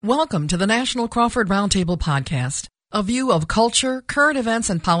Welcome to the National Crawford Roundtable podcast, a view of culture, current events,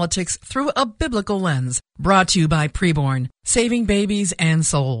 and politics through a biblical lens, brought to you by Preborn, Saving Babies and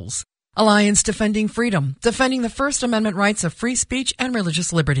Souls, Alliance Defending Freedom, defending the First Amendment rights of free speech and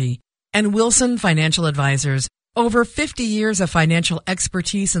religious liberty, and Wilson Financial Advisors, over 50 years of financial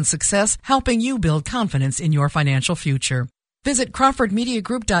expertise and success helping you build confidence in your financial future. Visit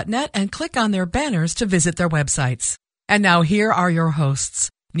CrawfordMediaGroup.net and click on their banners to visit their websites. And now here are your hosts,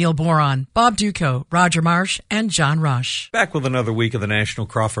 Neil Boron, Bob Duco, Roger Marsh, and John Rush. Back with another week of the National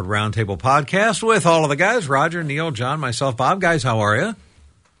Crawford Roundtable podcast with all of the guys, Roger, Neil, John, myself, Bob. Guys, how are you?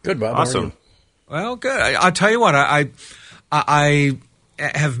 Good, Bob. Awesome. Well, good. I'll tell you what, I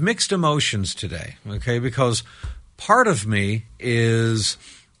have mixed emotions today, okay, because part of me is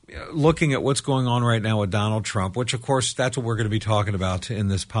looking at what's going on right now with Donald Trump, which, of course, that's what we're going to be talking about in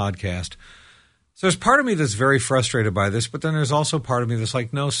this podcast. So there's part of me that's very frustrated by this, but then there's also part of me that's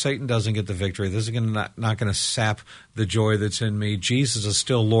like, no, Satan doesn't get the victory. This is not going to sap the joy that's in me. Jesus is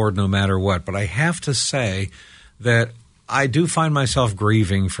still Lord no matter what. But I have to say that I do find myself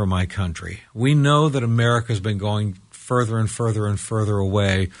grieving for my country. We know that America has been going further and further and further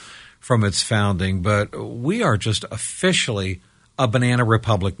away from its founding, but we are just officially a banana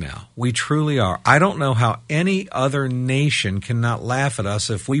republic now. We truly are. I don't know how any other nation cannot laugh at us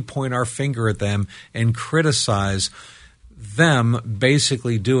if we point our finger at them and criticize them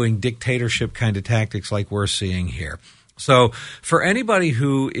basically doing dictatorship kind of tactics like we're seeing here. So for anybody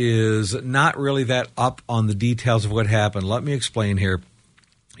who is not really that up on the details of what happened, let me explain here.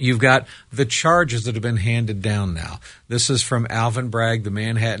 You've got the charges that have been handed down now. This is from Alvin Bragg, the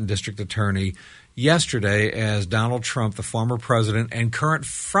Manhattan District Attorney, yesterday as Donald Trump, the former president and current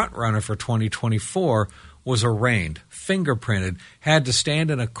frontrunner for 2024, was arraigned, fingerprinted, had to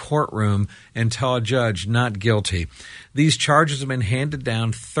stand in a courtroom and tell a judge not guilty. These charges have been handed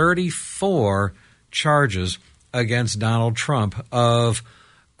down, 34 charges against Donald Trump of,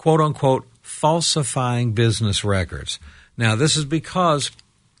 quote-unquote, falsifying business records. Now, this is because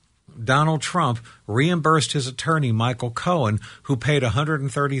Donald Trump reimbursed his attorney, Michael Cohen, who paid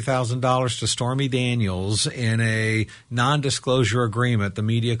 $130,000 to Stormy Daniels in a non-disclosure agreement. The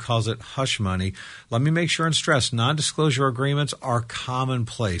media calls it hush money. Let me make sure and stress, non-disclosure agreements are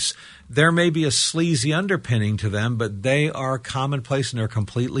commonplace. There may be a sleazy underpinning to them, but they are commonplace and they're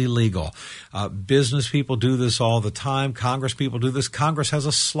completely legal. Business people do this all the time. Congress people do this. Congress has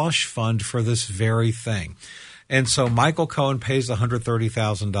a slush fund for this very thing. And so Michael Cohen pays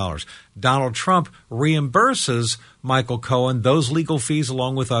 $130,000. Donald Trump reimburses Michael Cohen those legal fees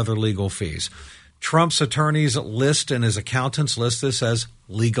along with other legal fees. Trump's attorneys list and his accountants list this as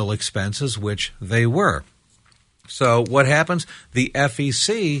legal expenses, which they were. So what happens? The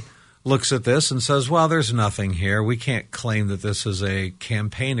FEC looks at this and says, well, there's nothing here. We can't claim that this is a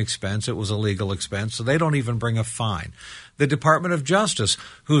campaign expense. It was a legal expense. So they don't even bring a fine. The Department of Justice,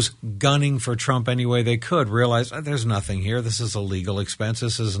 who's gunning for Trump any way they could, realized there's nothing here. This is a legal expense.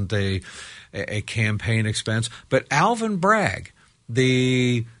 This isn't a campaign expense. But Alvin Bragg,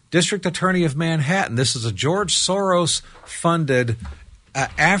 the District Attorney of Manhattan, this is a George Soros-funded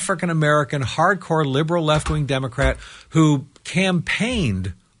African-American, hardcore liberal left-wing Democrat who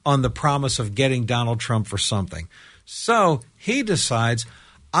campaigned on the promise of getting Donald Trump for something. So he decides,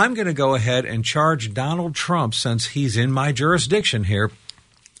 I'm going to go ahead and charge Donald Trump, since he's in my jurisdiction here,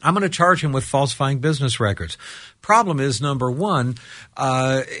 I'm going to charge him with falsifying business records. Problem is, number one,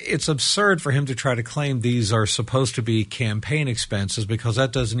 it's absurd for him to try to claim these are supposed to be campaign expenses because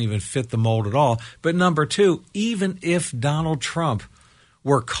that doesn't even fit the mold at all. But number two, even if Donald Trump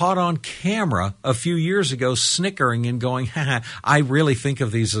were caught on camera a few years ago snickering and going, I really think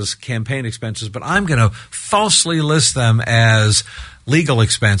of these as campaign expenses, but I'm going to falsely list them as legal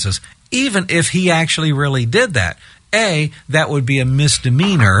expenses. Even if he actually really did that, A, that would be a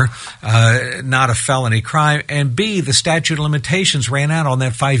misdemeanor, not a felony crime, and B, the statute of limitations ran out on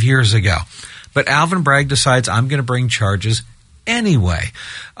that 5 years ago. But Alvin Bragg decides, I'm going to bring charges anyway.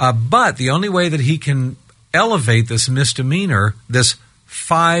 But the only way that he can elevate this misdemeanor, this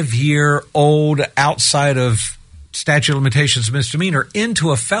 5-year-old outside of statute of limitations misdemeanor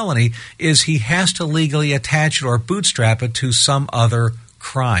into a felony, is he has to legally attach it or bootstrap it to some other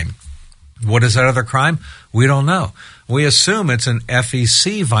crime. What is that other crime? We don't know. We assume it's an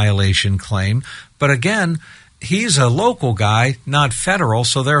FEC violation claim, but again, he's a local guy, not federal,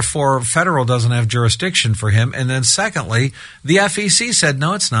 so therefore federal doesn't have jurisdiction for him. And then secondly, the FEC said,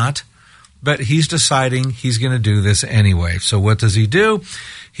 no, it's not. But he's deciding he's going to do this anyway. So what does he do?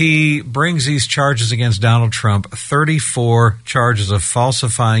 He brings these charges against Donald Trump, 34 charges of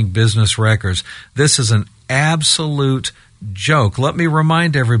falsifying business records. This is an absolute joke. Let me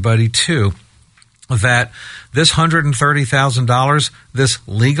remind everybody, too, that this $130,000, this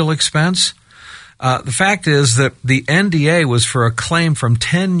legal expense, the fact is that the NDA was for a claim from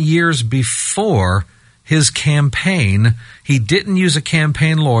 10 years before his campaign. He didn't use a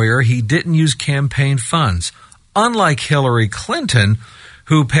campaign lawyer. He didn't use campaign funds. Unlike Hillary Clinton,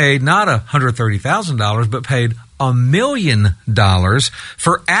 who paid not $130,000, but paid $1 million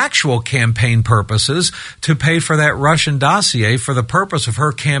for actual campaign purposes to pay for that Russian dossier for the purpose of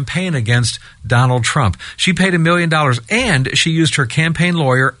her campaign against Donald Trump. She paid $1 million, and she used her campaign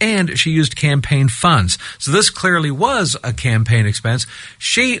lawyer, and she used campaign funds. So this clearly was a campaign expense.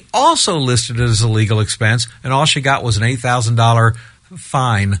 She also listed it as a legal expense, and all she got was an $8,000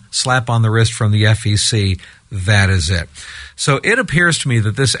 fine, slap on the wrist from the FEC. That is it. So it appears to me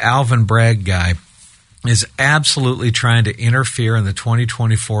that this Alvin Bragg guy is absolutely trying to interfere in the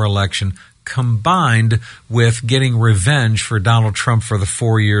 2024 election, combined with getting revenge for Donald Trump for the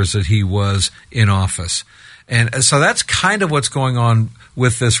 4 years that he was in office. And so that's kind of what's going on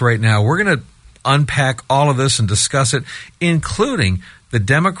with this right now. We're going to unpack all of this and discuss it, including the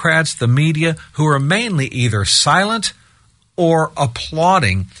Democrats, the media, who are mainly either silent or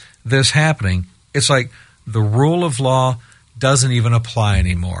applauding this happening. It's like the rule of law doesn't even apply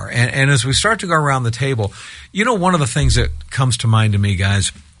anymore. And as we start to go around the table, one of the things that comes to mind to me,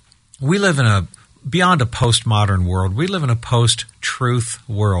 guys, we live in beyond a postmodern world, we live in a post-truth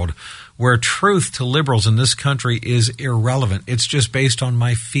world where truth to liberals in this country is irrelevant. It's just based on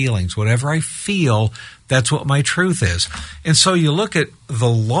my feelings. Whatever I feel, that's what my truth is. And so you look at the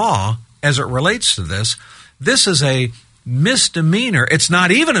law as it relates to this. This is a misdemeanor. It's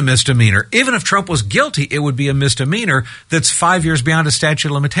not even a misdemeanor. Even if Trump was guilty, it would be a misdemeanor that's 5 years beyond a statute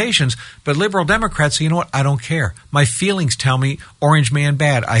of limitations. But liberal Democrats say, you know what? I don't care. My feelings tell me orange man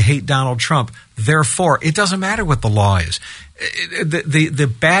bad. I hate Donald Trump. Therefore, it doesn't matter what the law is.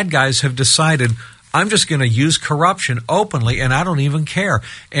 The bad guys have decided, I'm just going to use corruption openly, and I don't even care.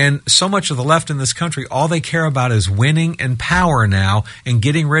 And so much of the left in this country, all they care about is winning and power now and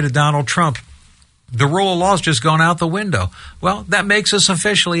getting rid of Donald Trump. The rule of law has just gone out the window. Well, that makes us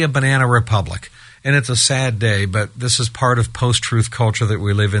officially a banana republic. And it's a sad day, but this is part of post-truth culture that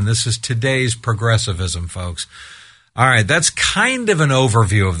we live in. This is today's progressivism, folks. All right, that's kind of an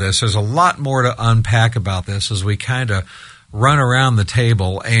overview of this. There's a lot more to unpack about this as we kind of run around the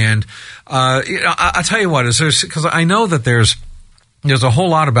table. And I'll tell you what, because I know that there's a whole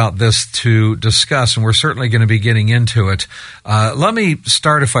lot about this to discuss, and we're certainly going to be getting into it. Let me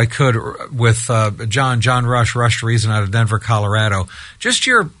start, if I could, with John Rush to Reason out of Denver, Colorado. Just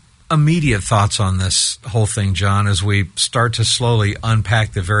your immediate thoughts on this whole thing, John, as we start to slowly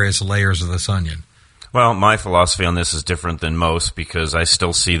unpack the various layers of this onion. Well, my philosophy on this is different than most because I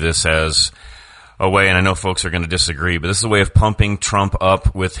still see this as a way, and I know folks are going to disagree, but this is a way of pumping Trump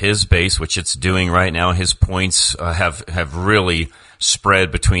up with his base, which it's doing right now. His points have really spread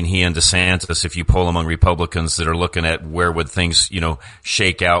between he and DeSantis if you poll among Republicans that are looking at where would things,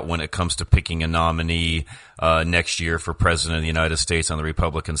 shake out when it comes to picking a nominee next year for president of the United States on the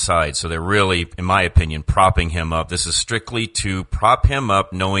Republican side. So they're really, in my opinion, propping him up. This is strictly to prop him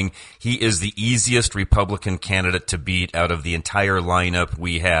up, knowing he is the easiest Republican candidate to beat out of the entire lineup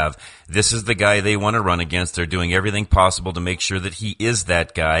we have. This is the guy they want to run against. They're doing everything possible to make sure that he is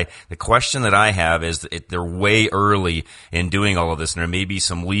that guy. The question that I have is that they're way early in doing all of this, and there may be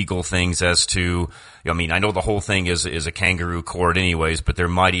some legal things as to, I know the whole thing is a kangaroo court anyways, but there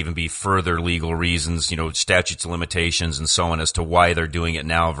might even be further legal reasons, statutes of limitations and so on as to why they're doing it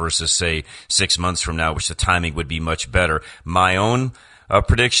now versus, say, 6 months from now, which the timing would be much better. My own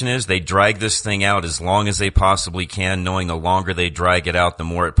prediction is they drag this thing out as long as they possibly can, knowing the longer they drag it out, the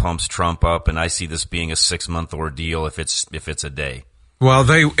more it pumps Trump up, and I see this being a 6-month ordeal if it's a day. Well,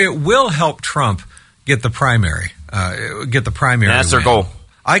 it will help Trump get the primary. That's their goal.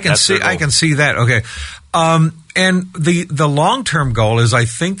 I can see that. Okay. And the long-term goal is, I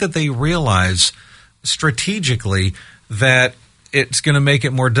think that they realize strategically that it's going to make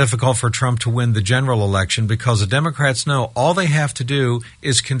it more difficult for Trump to win the general election, because the Democrats know all they have to do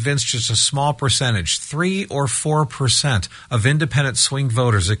is convince just a small percentage, 3 or 4% of independent swing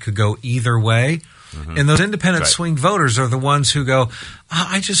voters. It could go either way. Mm-hmm. And those independent swing voters are the ones who go,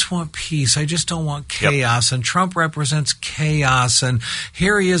 I just want peace. I just don't want chaos. Yep. And Trump represents chaos. And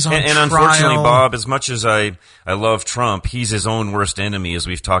here he is on trial. And unfortunately, Bob, as much as I love Trump, he's his own worst enemy, as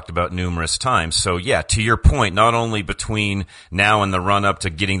we've talked about numerous times. So, yeah, to your point, not only between now and the run-up to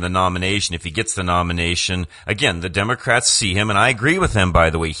getting the nomination, if he gets the nomination, again, the Democrats see him, and I agree with them, by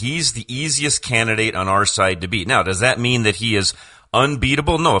the way. He's the easiest candidate on our side to beat. Now, does that mean that he is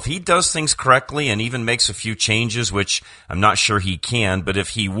unbeatable? No, if he does things correctly and even makes a few changes, which I'm not sure he can, but if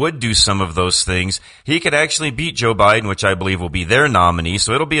he would do some of those things, he could actually beat Joe Biden, which I believe will be their nominee.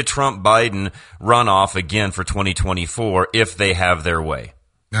 So it'll be a Trump-Biden runoff again for 2024 if they have their way.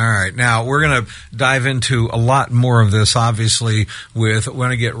 All right. Now, we're going to dive into a lot more of this, obviously, we're going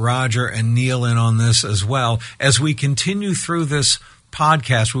to get Roger and Neil in on this as well. As we continue through this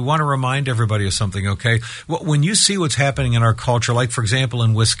podcast, we want to remind everybody of something, okay? When you see what's happening in our culture, like, for example,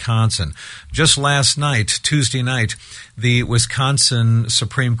 in Wisconsin, just last night, Tuesday night, the Wisconsin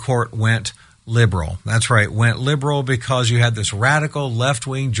Supreme Court went liberal. That's right, went liberal because you had this radical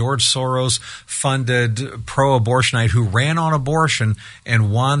left-wing George Soros-funded pro-abortionite who ran on abortion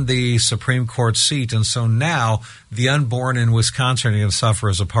and won the Supreme Court seat. And so now the unborn in Wisconsin are going to suffer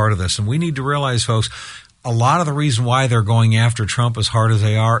as a part of this. And we need to realize, folks, a lot of the reason why they're going after Trump as hard as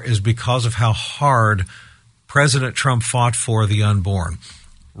they are is because of how hard President Trump fought for the unborn.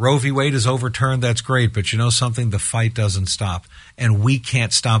 Roe v. Wade is overturned, that's great, but you know something? The fight doesn't stop. And we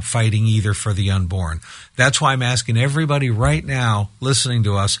can't stop fighting either for the unborn. That's why I'm asking everybody right now listening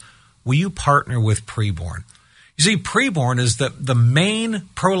to us, will you partner with Preborn? You see, Preborn is the main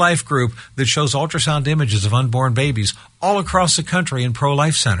pro-life group that shows ultrasound images of unborn babies all across the country in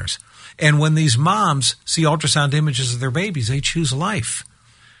pro-life centers. And when these moms see ultrasound images of their babies, they choose life.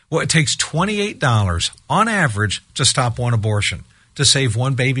 Well, it takes $28 on average to stop one abortion, to save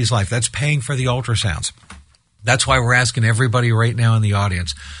one baby's life. That's paying for the ultrasounds. That's why we're asking everybody right now in the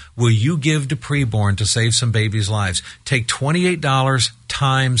audience, will you give to Preborn to save some babies' lives? Take $28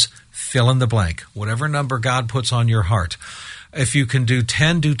 times fill in the blank, whatever number God puts on your heart. If you can do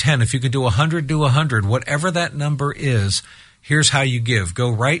 10, do 10. If you can do 100, do 100. Whatever that number is, here's how you give. Go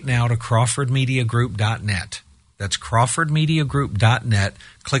right now to CrawfordMediaGroup.net. That's CrawfordMediaGroup.net.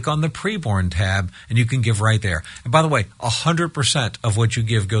 Click on the Preborn tab, and you can give right there. And by the way, 100% of what you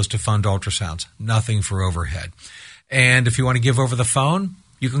give goes to fund ultrasounds, nothing for overhead. And if you want to give over the phone,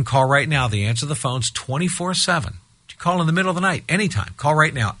 you can call right now. The answer to the phone's 24/7. You call in the middle of the night, anytime. Call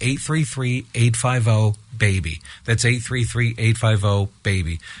right now, 833-850-BABY. That's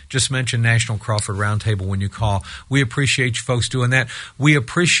 833-850-BABY. Just mention National Crawford Roundtable when you call. We appreciate you folks doing that. We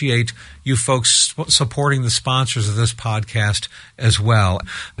appreciate you folks supporting the sponsors of this podcast as well.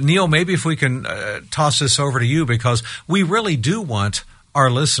 Neil, maybe if we can toss this over to you, because we really do want our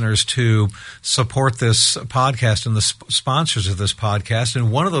listeners to support this podcast and the sponsors of this podcast.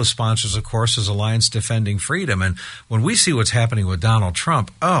 And one of those sponsors, of course, is Alliance Defending Freedom. And when we see what's happening with Donald Trump,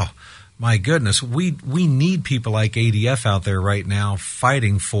 oh, my goodness, we need people like ADF out there right now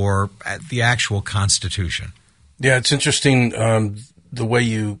fighting for the actual Constitution. Yeah, it's interesting the way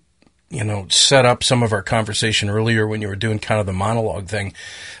you set up some of our conversation earlier when you were doing kind of the monologue thing.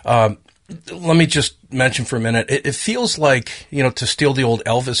 Let me just mention for a minute, it feels like, to steal the old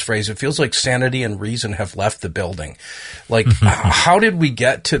Elvis phrase, it feels like sanity and reason have left the building. Like, how did we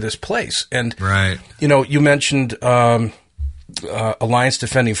get to this place? And, right. You mentioned Alliance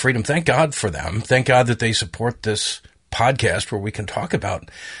Defending Freedom. Thank God for them. Thank God that they support this podcast where we can talk about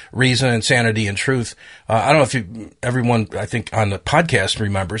reason and sanity and truth. I don't know if everyone, I think on the podcast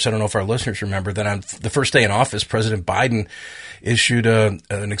remembers, I don't know if our listeners remember that on the first day in office, President Biden issued an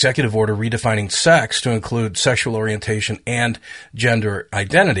executive order redefining sex to include sexual orientation and gender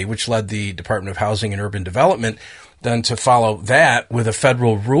identity, which led the Department of Housing and Urban Development then to follow that with a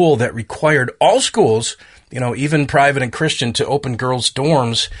federal rule that required all schools, even private and Christian, to open girls'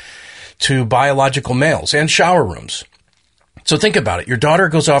 dorms to biological males and shower rooms. So think about it. Your daughter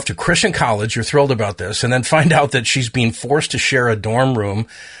goes off to Christian college. You're thrilled about this, and then find out that she's being forced to share a dorm room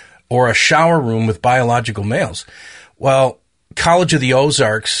or a shower room with biological males. Well, College of the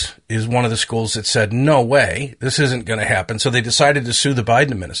Ozarks is one of the schools that said, no way, this isn't going to happen. So they decided to sue the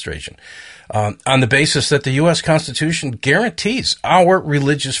Biden administration on the basis that the U.S. Constitution guarantees our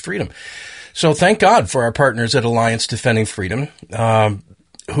religious freedom. So thank God for our partners at Alliance Defending Freedom,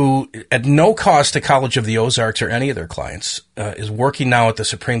 who, at no cost to College of the Ozarks or any of their clients, is working now at the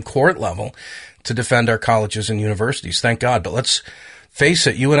Supreme Court level to defend our colleges and universities. Thank God. But let's face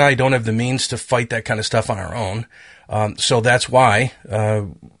it, you and I don't have the means to fight that kind of stuff on our own. So that's why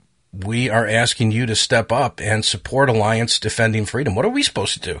we are asking you to step up and support Alliance Defending Freedom. What are we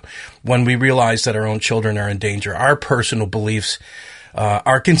supposed to do when we realize that our own children are in danger? Our personal beliefs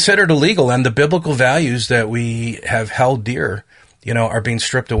are considered illegal, and the biblical values that we have held dear, are being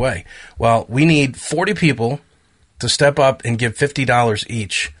stripped away. Well, we need 40 people to step up and give $50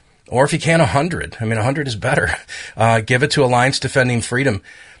 each. Or if you can, 100. 100 is better. Give it to Alliance Defending Freedom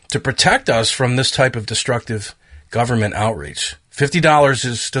to protect us from this type of destructive government outreach.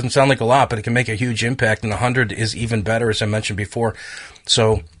 $50 doesn't sound like a lot, but it can make a huge impact, and 100 is even better, as I mentioned before.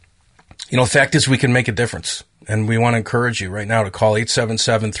 So, the fact is we can make a difference, and we want to encourage you right now to call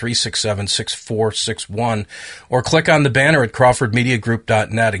 877-367-6461 or click on the banner at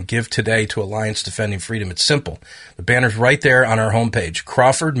crawfordmediagroup.net and give today to Alliance Defending Freedom. It's simple. The banner's right there on our homepage,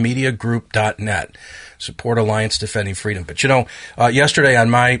 crawfordmediagroup.net. Support Alliance Defending Freedom. But, yesterday on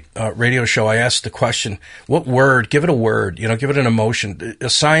my radio show, I asked the question, what word, give it a word, give it an emotion,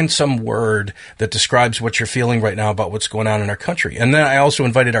 assign some word that describes what you're feeling right now about what's going on in our country. And then I also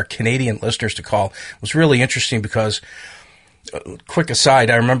invited our Canadian listeners to call. It was really interesting because, quick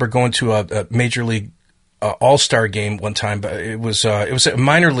aside, I remember going to a Major League All-Star game one time, but it was a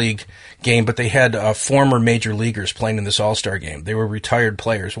minor league game, but they had former major leaguers playing in this All-Star game. They were retired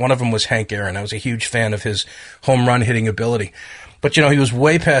players. One of them was Hank Aaron. I was a huge fan of his home run hitting ability. But, he was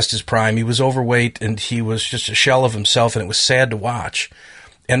way past his prime. He was overweight, and he was just a shell of himself, and it was sad to watch.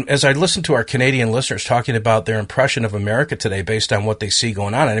 And as I listened to our Canadian listeners talking about their impression of America today based on what they see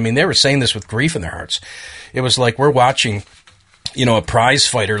going on, and I mean, they were saying this with grief in their hearts. It was like we're watching a prize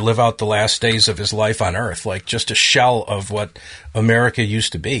fighter live out the last days of his life on Earth, like just a shell of what America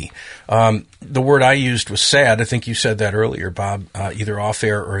used to be. The word I used was sad. I think you said that earlier, Bob, either off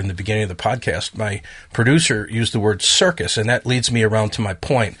air or in the beginning of the podcast. My producer used the word circus, and that leads me around to my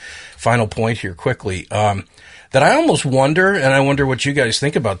final point here quickly, that I almost wonder, and I wonder what you guys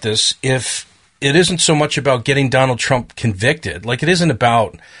think about this, if it isn't so much about getting Donald Trump convicted. Like, it isn't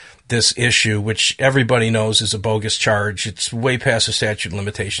about this issue, which everybody knows is a bogus charge. It's way past the statute of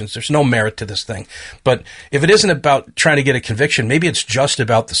limitations. There's no merit to this thing. But if it isn't about trying to get a conviction, maybe it's just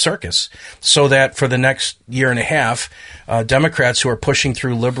about the circus, so that for the next year and a half, Democrats who are pushing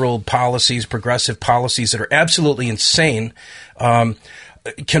through liberal policies, progressive policies that are absolutely insane,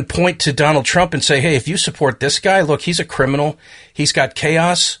 can point to Donald Trump and say, hey, if you support this guy, look, he's a criminal. He's got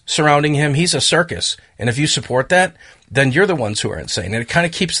chaos surrounding him. He's a circus. And if you support that, then you're the ones who are insane. And it kind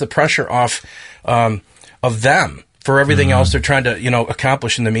of keeps the pressure off of them for everything else they're trying to,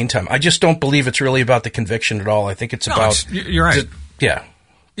 accomplish in the meantime. I just don't believe it's really about the conviction at all. I think it's about... You're right. Yeah.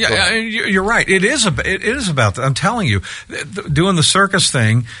 Yeah, you're right. It is about that. I'm telling you, doing the circus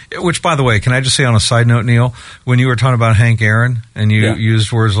thing, which, by the way, can I just say on a side note, Neil, when you were talking about Hank Aaron and you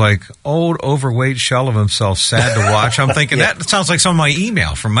used words like old, overweight shell of himself, sad to watch, I'm thinking that sounds like some of my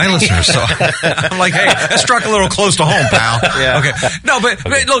email from my listeners. So I'm like, hey, that struck a little close to home, pal. Yeah. Okay. No, but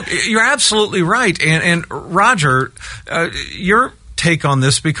look, you're absolutely right. And Roger, your take on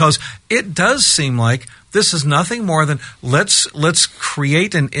this, because it does seem like this is nothing more than let's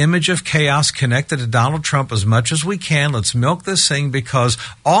create an image of chaos connected to Donald Trump as much as we can. Let's milk this thing, because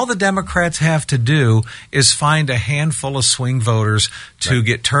all the Democrats have to do is find a handful of swing voters to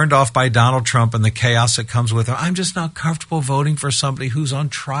get turned off by Donald Trump and the chaos that comes with it. I'm just not comfortable voting for somebody who's on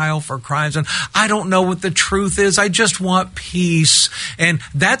trial for crimes, and I don't know what the truth is. I just want peace. And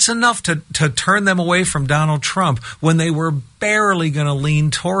that's enough to turn them away from Donald Trump when they were barely going to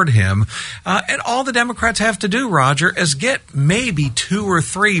lean toward him. And all the Democrats have to do, Roger, is get maybe 2 or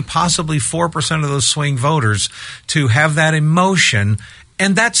 3, possibly 4% of those swing voters to have that emotion.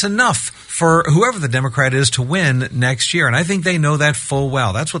 And that's enough for whoever the Democrat is to win next year. And I think they know that full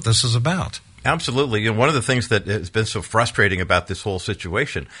well. That's what this is about. Absolutely. One of the things that has been so frustrating about this whole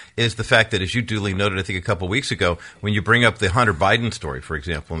situation is the fact that, as you duly noted, I think a couple of weeks ago, when you bring up the Hunter Biden story, for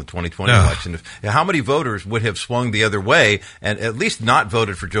example, in the 2020 election, how many voters would have swung the other way and at least not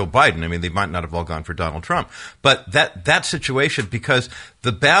voted for Joe Biden? I mean, they might not have all gone for Donald Trump. But that situation, because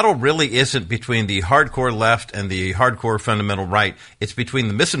the battle really isn't between the hardcore left and the hardcore fundamental right. It's between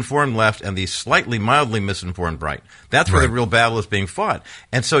the misinformed left and the slightly mildly misinformed right. That's where the real battle is being fought.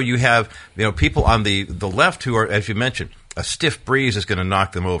 And so you have, people on the left who are, as you mentioned, a stiff breeze is going to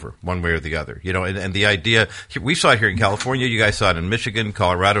knock them over one way or the other. And the idea, we saw it here in California, you guys saw it in Michigan,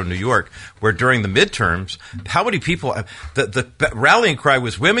 Colorado, New York, where during the midterms, how many people, the rallying cry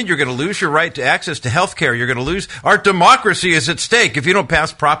was, women, you're going to lose your right to access to health care. You're going to lose, our democracy is at stake if you don't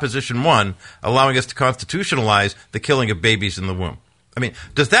pass Proposition 1, allowing us to constitutionalize the killing of babies in the womb. I mean,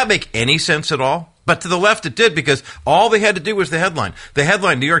 does that make any sense at all? But to the left it did, because all they had to do was the headline. The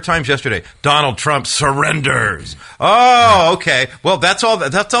headline, New York Times yesterday, Donald Trump surrenders. Oh, okay. Well, that's all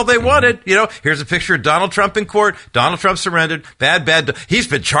they wanted. Here's a picture of Donald Trump in court. Donald Trump surrendered. Bad. He's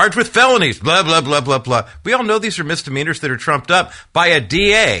been charged with felonies. Blah, blah, blah, blah, blah. We all know these are misdemeanors that are trumped up by a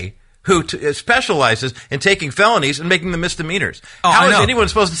DA who specializes in taking felonies and making them misdemeanors. Oh, How is anyone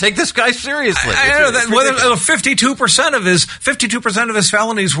supposed to take this guy seriously? I know that 52% of his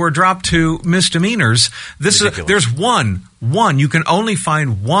felonies were dropped to misdemeanors. There's one. You can only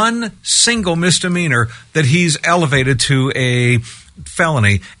find one single misdemeanor that he's elevated to a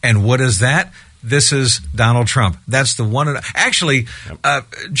felony. And what is that? This is Donald Trump. That's the one. Actually,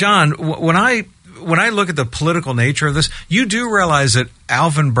 John, when I look at the political nature of this, you do realize that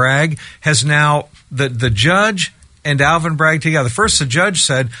Alvin Bragg has now, the judge and Alvin Bragg together. First, the judge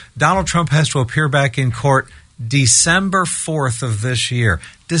said Donald Trump has to appear back in court December 4th of this year.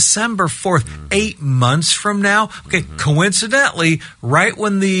 December 4th, 8 months from now. Okay, coincidentally, right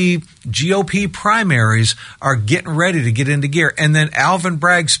when the GOP primaries are getting ready to get into gear. And then Alvin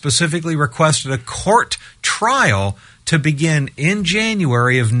Bragg specifically requested a court trial to begin in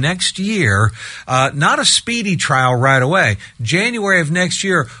January of next year, not a speedy trial right away, January of next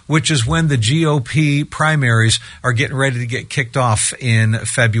year, which is when the GOP primaries are getting ready to get kicked off in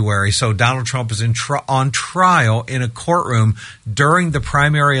February. So Donald Trump is on trial in a courtroom during the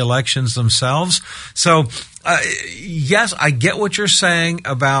primary elections themselves. So, yes, I get what you're saying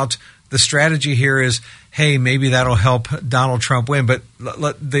about the strategy here is, hey, maybe that'll help Donald Trump win, but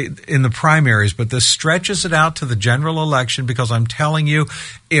in the primaries. But this stretches it out to the general election, because I'm telling you,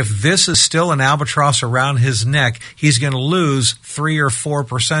 if this is still an albatross around his neck, he's going to lose 3 or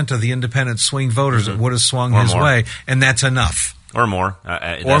 4% of the independent swing voters that would have swung his way, and that's enough. Or more.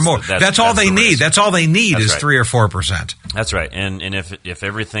 That's all they need. That's all they need is 3 or 4%. That's right. And if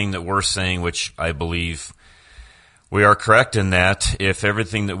everything that we're saying, which I believe we are correct in that, if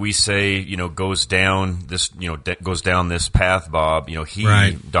everything that we say, goes down this path, Bob,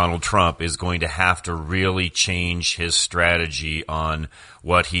 Donald Trump is going to have to really change his strategy on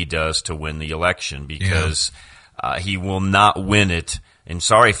what he does to win the election, because he will not win it. And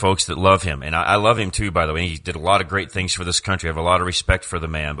sorry, folks that love him. And I love him too, by the way. He did a lot of great things for this country. I have a lot of respect for the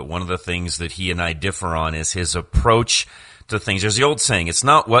man. But one of the things that he and I differ on is his approach to things. There's the old saying, it's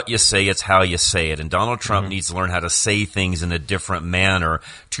not what you say, it's how you say it. And Donald Trump needs to learn how to say things in a different manner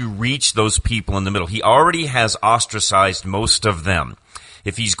to reach those people in the middle. He already has ostracized most of them.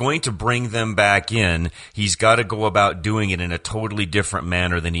 If he's going to bring them back in, he's got to go about doing it in a totally different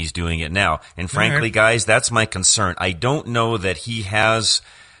manner than he's doing it now. And frankly, guys, that's my concern. I don't know that he has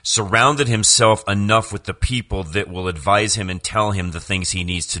surrounded himself enough with the people that will advise him and tell him the things he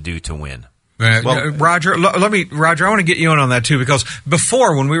needs to do to win. Well, Roger, Roger, I want to get you in on that too, because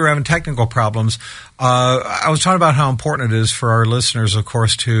before, when we were having technical problems, I was talking about how important it is for our listeners, of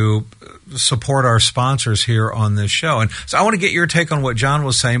course, to support our sponsors here on this show. And so I want to get your take on what John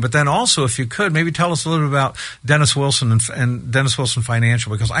was saying, but then also, if you could, maybe tell us a little bit about Dennis Wilson and Dennis Wilson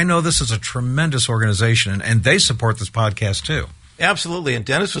Financial, because I know this is a tremendous organization, and they support this podcast too. Absolutely. And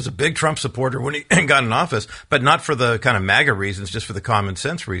Dennis was a big Trump supporter when he got in office, but not for the kind of MAGA reasons, just for the common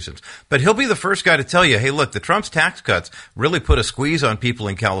sense reasons. But he'll be the first guy to tell you, hey, look, the Trump's tax cuts really put a squeeze on people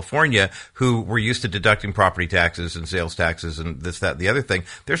in California who were used to deducting property taxes and sales taxes and this, that, and the other thing.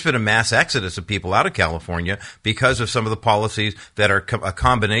 There's been a mass exodus of people out of California because of some of the policies that are a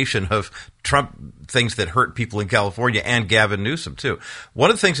combination of Trump things that hurt people in California and Gavin Newsom, too. One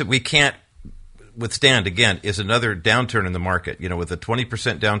of the things that we can't withstand, again, is another downturn in the market. With a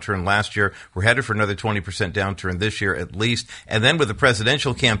 20% downturn last year, we're headed for another 20% downturn this year at least. And then with the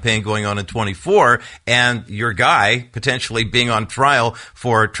presidential campaign going on in 24 and your guy potentially being on trial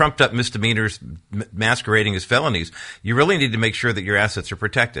for trumped up misdemeanors masquerading as felonies, you really need to make sure that your assets are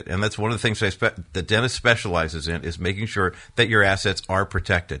protected. And that's one of the things that Dennis specializes in, is making sure that your assets are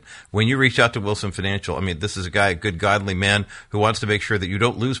protected. When you reach out to Wilson Financial, this is a guy, a good, godly man who wants to make sure that you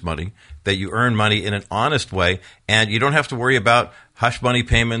don't lose money, that you earn money in an honest way, and you don't have to worry about hush money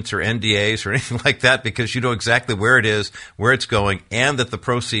payments or NDAs or anything like that, because you know exactly where it is, where it's going, and that the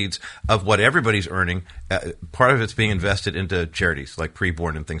proceeds of what everybody's earning, part of it's being invested into charities like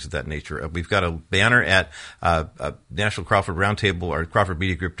Preborn and things of that nature. We've got a banner at National Crawford Roundtable or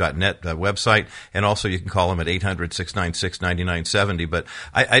CrawfordMediaGroup.net website, and also you can call them at 800-696-9970. But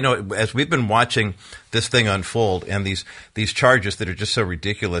I know as we've been watching this thing unfold and these charges that are just so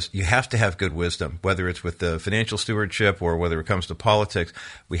ridiculous, you have to have good wisdom, whether it's with the financial stewardship or whether it comes to politics.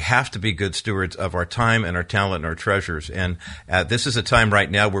 We have to be good stewards of our time and our talent and our treasures. And this is a time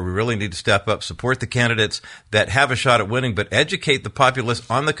right now where we really need to step up, support the candidates that have a shot at winning, but educate the populace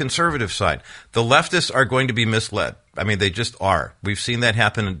on the conservative side. The leftists are going to be misled. They just are. We've seen that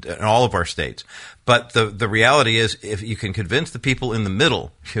happen in all of our states. But the reality is, if you can convince the people in the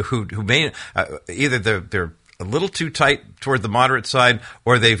middle who may either they're a little too tight toward the moderate side,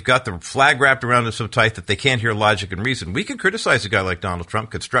 or they've got the flag wrapped around them so tight that they can't hear logic and reason. We can criticize a guy like Donald Trump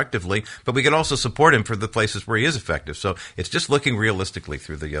constructively, but we can also support him for the places where he is effective. So it's just looking realistically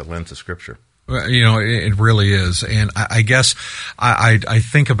through the lens of Scripture. You know, it really is. And I guess I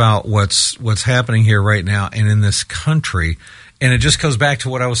think about what's happening here right now and in this country, and it just goes back to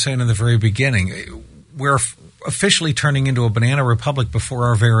what I was saying in the very beginning. We're officially turning into a banana republic before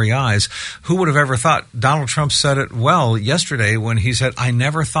our very eyes. Who would have ever thought? Donald Trump said it well yesterday when he said, I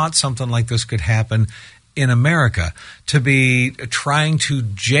never thought something like this could happen in America. To be trying to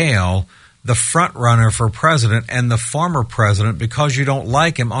jail the front runner for president and the former president because you don't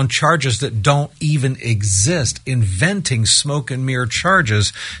like him on charges that don't even exist, inventing smoke and mirror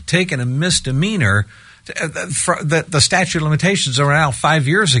charges, taking a misdemeanor the statute of limitations are now 5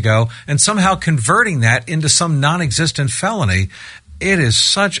 years ago, and somehow converting that into some non-existent felony. It is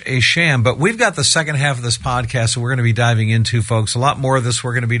such a sham. But we've got the second half of this podcast that we're going to be diving into, folks. A lot more of this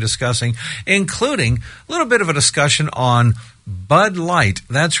we're going to be discussing, including a little bit of a discussion on Bud Light.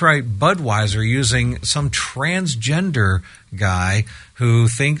 That's right, Budweiser using some transgender guy who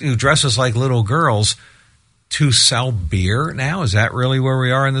dresses like little girls to sell beer now. Is that really where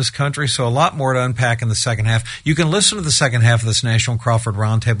we are in this country? So a lot more to unpack in the second half. You can listen to the second half of this National Crawford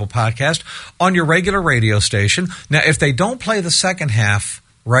Roundtable podcast on your regular radio station. Now, if they don't play the second half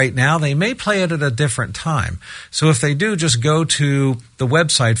right now, they may play it at a different time. So if they do, just go to the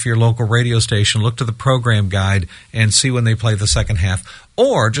website for your local radio station, look to the program guide, and see when they play the second half.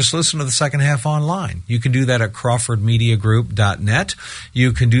 Or just listen to the second half online. You can do that at crawfordmediagroup.net.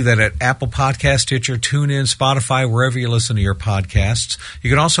 You can do that at Apple Podcast, Stitcher, TuneIn, Spotify, wherever you listen to your podcasts. You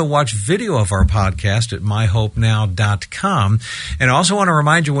can also watch video of our podcast at myhopenow.com. And I also want to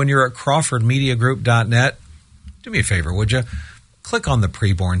remind you, when you're at crawfordmediagroup.net, do me a favor, would you? Click on the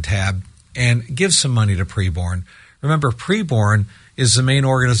Preborn tab and give some money to Preborn. Remember, Preborn is the main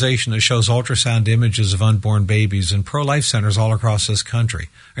organization that shows ultrasound images of unborn babies in pro-life centers all across this country.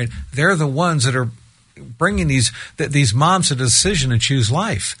 Right? They're the ones that are bringing these moms to the decision to choose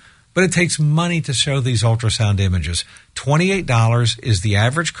life. But it takes money to show these ultrasound images. $28 is the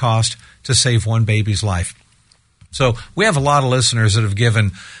average cost to save one baby's life. So we have a lot of listeners that have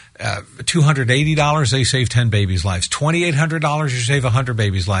given $280, they save 10 babies' lives. $2,800, you save 100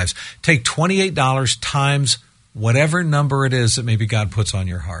 babies' lives. Take $28 times whatever number it is that maybe God puts on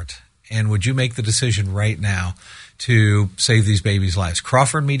your heart. And would you make the decision right now to save these babies' lives?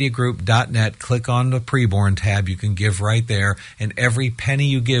 CrawfordMediaGroup.net. Click on the Preborn tab. You can give right there. And every penny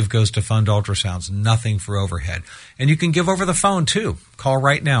you give goes to fund ultrasounds. Nothing for overhead. And you can give over the phone, too. Call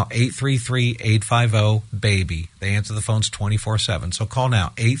right now, 833-850-BABY. They answer the phones 24/7. So call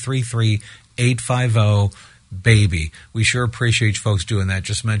now, 833-850-BABY. We sure appreciate you folks doing that.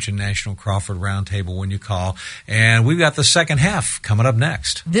 Just mention National Crawford Roundtable when you call. And we've got the second half coming up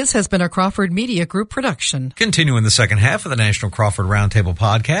next. This has been a Crawford Media Group production. Continuing the second half of the National Crawford Roundtable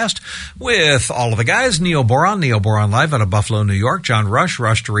podcast with all of the guys. Neil Boron live out of Buffalo, New York. John Rush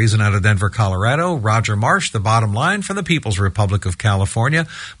to Reason out of Denver, Colorado. Roger Marsh, the Bottom Line from the People's Republic of California.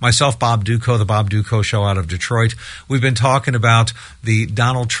 Myself, Bob Duco, the Bob Duco Show out of Detroit. We've been talking about the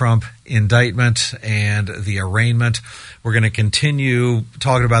Donald Trump indictment and the arraignment. We're going to continue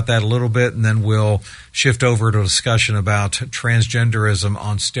talking about that a little bit, and then we'll shift over to a discussion about transgenderism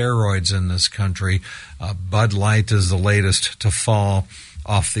on steroids in this country. Bud Light is the latest to fall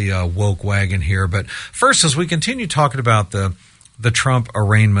off the woke wagon here. But first, as we continue talking about the Trump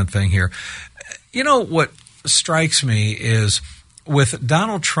arraignment thing here, you know what strikes me is with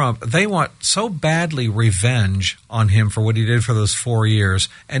Donald Trump, they want so badly revenge on him for what he did for those 4 years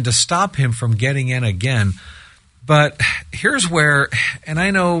and to stop him from getting in again. But here's where, and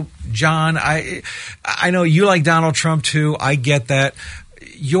I know, John, I know you like Donald Trump too. I get that.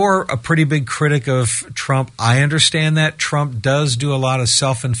 You're a pretty big critic of Trump. I understand that. Trump does do a lot of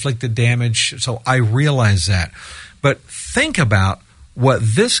self-inflicted damage, so I realize that. But think about what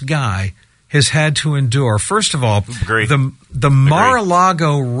this guy has had to endure. First of all, the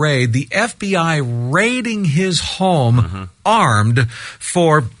Mar-a-Lago raid, the FBI raiding his home armed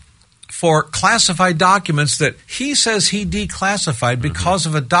for classified documents that he says he declassified because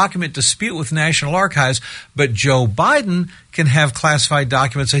of a document dispute with National Archives. But Joe Biden can have classified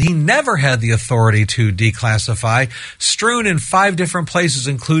documents that he never had the authority to declassify, strewn in 5 different places,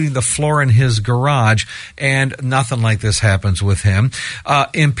 including the floor in his garage, and nothing like this happens with him.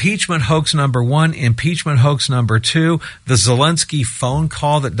 Impeachment hoax number 1, impeachment hoax number 2, the Zelensky phone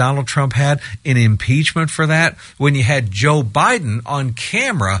call that Donald Trump had, an impeachment for that, when you had Joe Biden on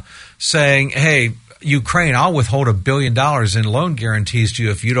camera saying, hey, Ukraine, I'll withhold $1 billion in loan guarantees to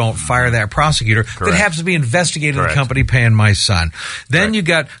you if you don't fire that prosecutor that happens to be investigating the company paying my son. Then you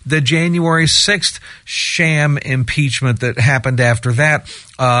got the January 6th sham impeachment that happened after that.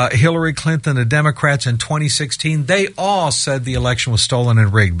 Hillary Clinton, the Democrats in 2016, they all said the election was stolen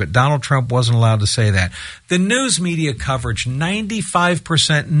and rigged, but Donald Trump wasn't allowed to say that. The news media coverage,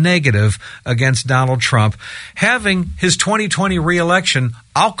 95% negative against Donald Trump. Having his 2020 reelection,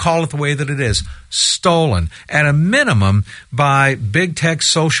 I'll call it the way that it is, stolen, at a minimum by big tech,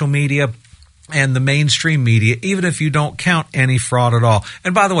 social media, and the mainstream media, even if you don't count any fraud at all.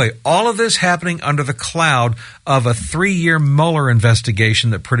 And by the way, all of this happening under the cloud of a 3-year Mueller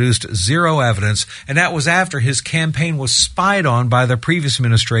investigation that produced zero evidence, and that was after his campaign was spied on by the previous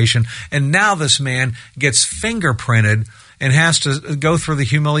administration, and now this man gets fingerprinted and has to go through the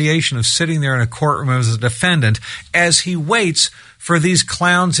humiliation of sitting there in a courtroom as a defendant as he waits for these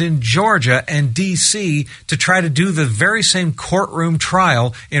clowns in Georgia and D.C. to try to do the very same courtroom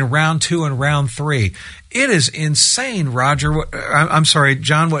trial in round 2 and round 3. It is insane, Roger. I'm sorry,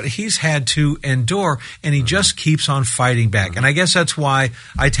 John, what he's had to endure, and he just keeps on fighting back. And I guess that's why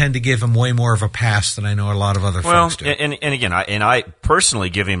I tend to give him way more of a pass than I know a lot of other folks do. And again, I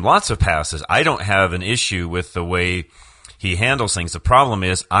personally give him lots of passes. I don't have an issue with the way he handles things. The problem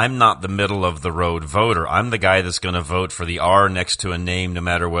is I'm not the middle-of-the-road voter. I'm the guy that's going to vote for the R next to a name no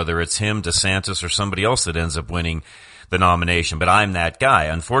matter whether it's him, DeSantis, or somebody else that ends up winning the nomination. But I'm that guy.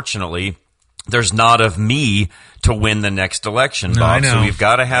 Unfortunately, there's not of me to win the next election, Bob. So we've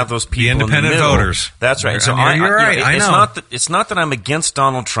got to have those people the independent in the middle. voters. That's right. So you're right. I know. It's not that I'm against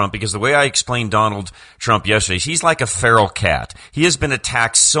Donald Trump, because the way I explained Donald Trump yesterday, he's like a feral cat. He has been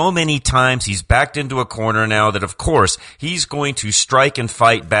attacked so many times. He's backed into a corner now that, of course, he's going to strike and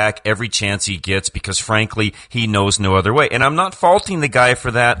fight back every chance he gets because, frankly, he knows no other way. And I'm not faulting the guy for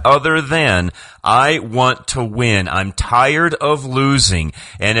that other than I want to win. I'm tired of losing.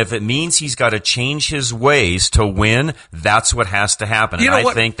 And if it means he's got to change his ways to win, that's what has to happen. And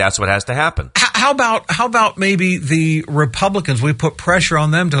I think that's what has to happen. How about maybe the Republicans? We put pressure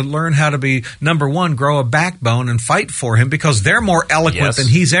on them to learn how to be, number one, grow a backbone and fight for him because they're more eloquent than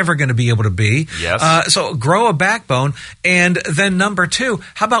he's ever going to be able to be. Yes. So grow a backbone. And then number two,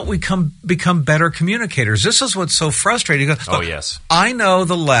 how about we become better communicators? This is what's so frustrating. Look, yes. I know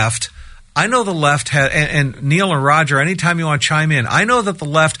the left and Neil and Roger, anytime you want to chime in, I know that the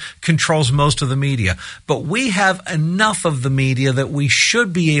left controls most of the media, but we have enough of the media that we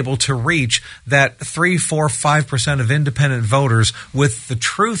should be able to reach that 3, 4, 5% of independent voters with the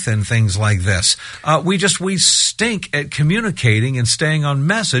truth in things like this. We stink at communicating and staying on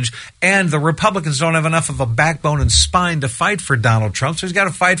message, and the Republicans don't have enough of a backbone and spine to fight for Donald Trump, so he's got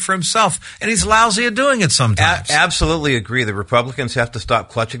to fight for himself, and he's lousy at doing it sometimes. Absolutely agree. The Republicans have to stop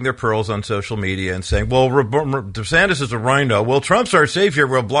clutching their pearls on social media and saying, well, DeSantis is a rhino. Well, Trump's our savior.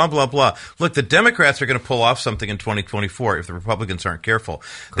 Well, blah, blah, blah. Look, the Democrats are going to pull off something in 2024 if the Republicans aren't careful.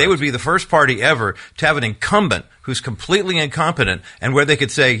 Correct. They would be the first party ever to have an incumbent who's completely incompetent and where they could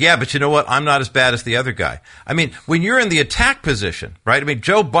say, yeah, but you know what? I'm not as bad as the other guy. I mean, when you're in the attack position, right? I mean,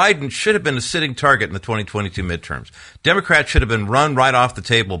 Joe Biden should have been a sitting target in the 2022 midterms. Democrats should have been run right off the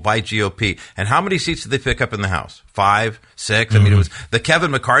table by GOP. And how many seats did they pick up in the House? 5, 6? I mean, it was the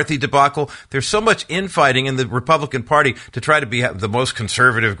Kevin McCarthy debacle. There's so much infighting in the Republican Party to try to be the most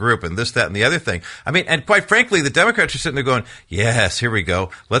conservative group and this, that, and the other thing. I mean, and quite frankly, the Democrats are sitting there going, yes, here we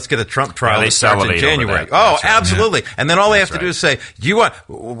go. Let's get a Trump trial that starts in January. Oh, absolutely. And then all they have to do is say,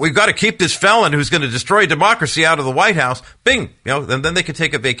 we've got to keep this felon who's going to destroy democracy out of the White House. Bing. And then they can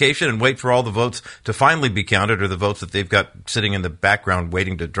take a vacation and wait for all the votes to finally be counted, or the votes that they've got sitting in the background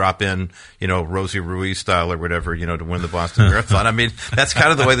waiting to drop in, Rosie Ruiz style or whatever, to win the Boston Marathon. I mean, that's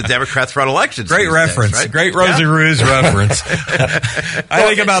kind of the way the Democrats run elections. Great reference. Days, right? Great Rosie Ruiz reference. I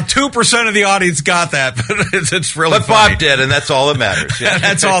think about 2% of the audience got that, but it's really But funny. Bob did, and that's all that matters. Yeah.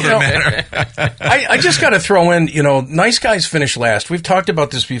 That's all that matters. I just got to throw in, nice guys finish last. We've talked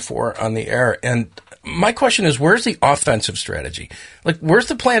about this before on the air, and my question is, where's the offensive strategy? Like, where's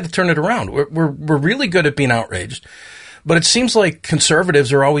the plan to turn it around? We're really good at being outraged, but it seems like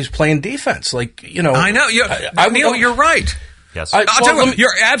conservatives are always playing defense. Like, I know. Neil, you're right. Yes.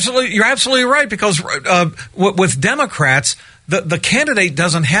 You're absolutely right, because with Democrats, the candidate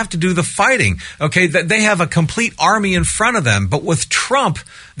doesn't have to do the fighting. Okay, they have a complete army in front of them, but with Trump,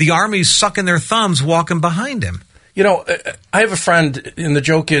 the army's sucking their thumbs walking behind him. You know, I have a friend, and the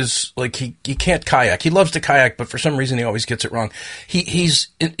joke is, like, he can't kayak. He loves to kayak, but for some reason he always gets it wrong. He's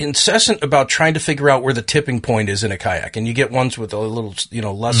incessant about trying to figure out where the tipping point is in a kayak, and you get ones with a little,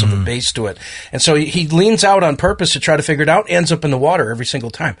 less of a base to it. And so he leans out on purpose to try to figure it out, ends up in the water every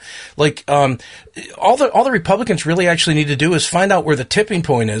single time. Like, all the Republicans really actually need to do is find out where the tipping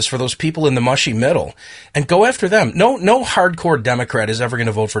point is for those people in the mushy middle and go after them. No hardcore Democrat is ever going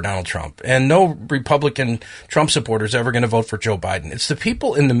to vote for Donald Trump, and no Republican Trump supporters ever going to vote for Joe Biden. It's the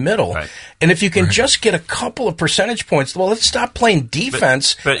people in the middle. Right. And if you can just get a couple of percentage points, well, let's stop playing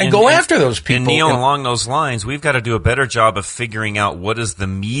defense and go after those people. And Neil, along those lines, we've got to do a better job of figuring out what is the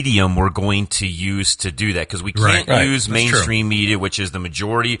medium we're going to use to do that, because we can't use mainstream media, which is the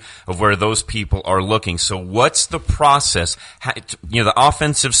majority of where those people are looking. So what's the process? The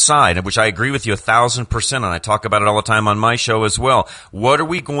offensive side, which I agree with you 1,000%, and I talk about it all the time on my show as well. What are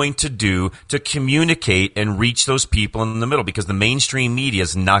we going to do to communicate and reach those people in the middle? Because the mainstream media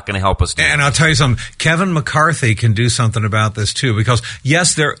is not going to help us do And I'll tell you something, Kevin McCarthy can do something about this too, because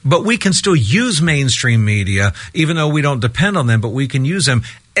yes, but we can still use mainstream media, even though we don't depend on them, but we can use them.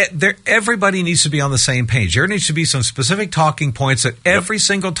 Everybody needs to be on the same page. There needs to be some specific talking points that every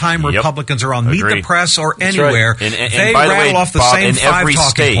single time Republicans are on Meet the Press or anywhere, and they by the rattle way, off the Bob, same five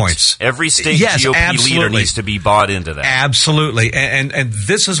talking points. Every state GOP leader needs to be bought into that. Absolutely. And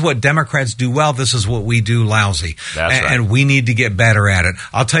this is what Democrats do well. This is what we do lousy. That's right. And we need to get better at it.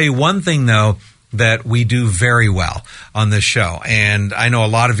 I'll tell you one thing, though, that we do very well on this show. And I know a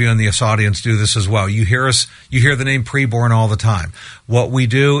lot of you in this audience do this as well. You hear the name preborn all the time. What we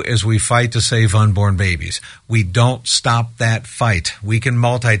do is we fight to save unborn babies. We don't stop that fight. We can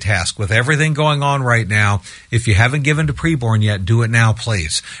multitask with everything going on right now. If you haven't given to preborn yet, do it now,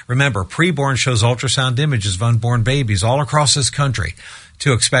 please. Remember, preborn shows ultrasound images of unborn babies all across this country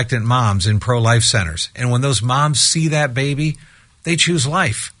to expectant moms in pro-life centers. And when those moms see that baby, they choose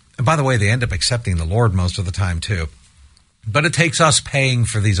life. And by the way, they end up accepting the Lord most of the time, too. But it takes us paying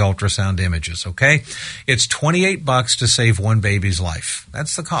for these ultrasound images, okay? It's $28 to save one baby's life.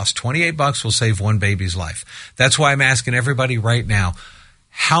 That's the cost. $28 will save one baby's life. That's why I'm asking everybody right now,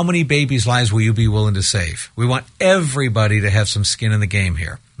 how many babies' lives will you be willing to save? We want everybody to have some skin in the game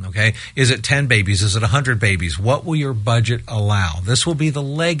here, okay? Is it 10 babies? Is it 100 babies? What will your budget allow? This will be the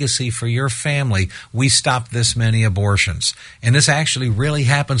legacy for your family. We stopped this many abortions. And this actually really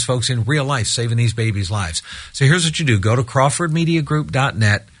happens, folks, in real life, saving these babies' lives. So here's what you do. Go to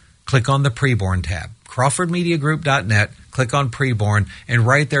CrawfordMediaGroup.net, click on the preborn tab. CrawfordMediaGroup.net, click on preborn, and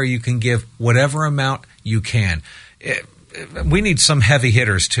right there you can give whatever amount you can. We need some heavy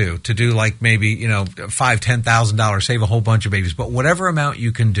hitters too, to do like maybe, $5,000, $10,000, save a whole bunch of babies. But whatever amount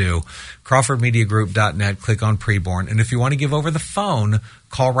you can do, CrawfordMediaGroup.net, click on preborn. And if you want to give over the phone,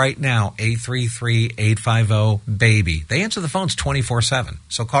 call right now, 833-850-BABY. They answer the phones 24/7.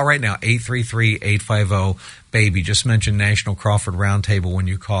 So call right now, 833-850-BABY. Just mention National Crawford Roundtable when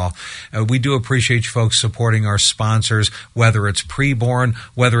you call. We do appreciate you folks supporting our sponsors, whether it's preborn,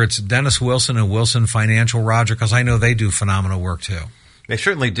 whether it's Dennis Wilson and Wilson Financial, Roger, because I know they do phenomenal work too. They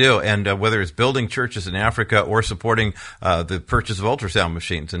certainly do, and whether it's building churches in Africa or supporting the purchase of ultrasound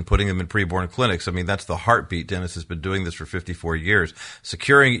machines and putting them in preborn clinics, I mean, that's the heartbeat. Dennis has been doing this for 54 years.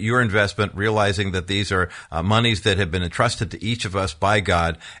 Securing your investment, realizing that these are monies that have been entrusted to each of us by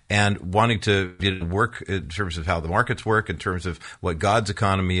God, and wanting to work in terms of how the markets work, in terms of what God's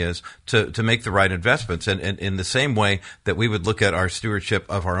economy is, to make the right investments. And in the same way that we would look at our stewardship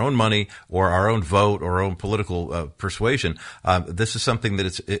of our own money or our own vote or our own political persuasion, this is something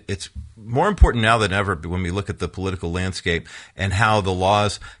that it's more important now than ever when we look at the political landscape and how the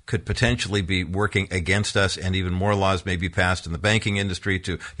laws could potentially be working against us, and even more laws may be passed in the banking industry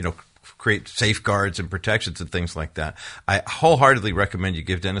to, create safeguards and protections and things like that. I wholeheartedly recommend you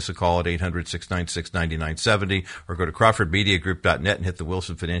give Dennis a call at 800-696-9970 or go to CrawfordMediaGroup.net and hit the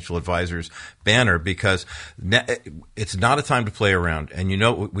Wilson Financial Advisors banner, because it's not a time to play around. And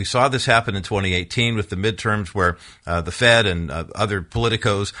we saw this happen in 2018 with the midterms, where the Fed and other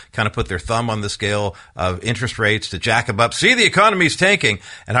politicos kind of put their thumb on the scale of interest rates to jack them up. See, the economy's tanking.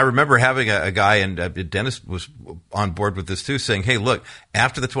 And I remember having a guy, and Dennis was on board with this too, saying, hey, look,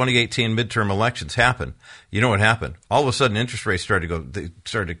 after the 2018 midterm elections happened, you know what happened? All of a sudden, interest rates started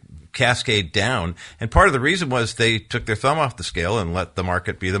to cascade down. And part of the reason was they took their thumb off the scale and let the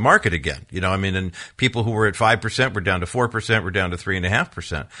market be the market again. And people who were at 5% were down to 4%, were down to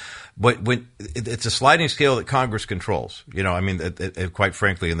 3.5%. But when it's a sliding scale that Congress controls, quite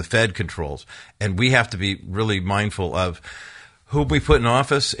frankly, and the Fed controls. And we have to be really mindful of who we put in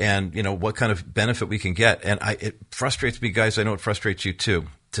office and, what kind of benefit we can get. And it frustrates me, guys. I know it frustrates you too.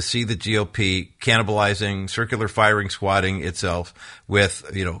 to see the GOP cannibalizing, circular firing, squatting itself with,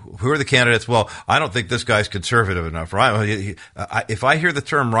 who are the candidates? Well, I don't think this guy's conservative enough. Right? If I hear the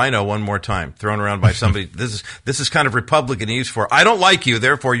term rhino one more time thrown around by somebody, this is kind of Republican use for, I don't like you,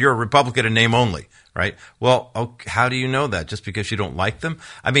 therefore you're a Republican in name only. Right? Well, how do you know that? Just because you don't like them?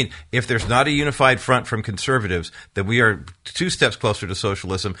 I mean, if there's not a unified front from conservatives, then we are 2 steps closer to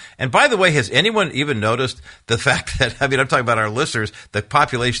socialism. And by the way, has anyone even noticed the fact that, I'm talking about our listeners, the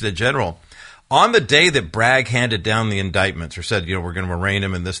population in general, on the day that Bragg handed down the indictments or said, we're going to arraign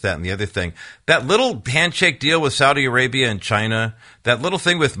him and this, that, and the other thing, that little handshake deal with Saudi Arabia and China, that little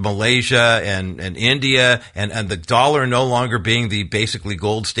thing with Malaysia and India and the dollar no longer being the basically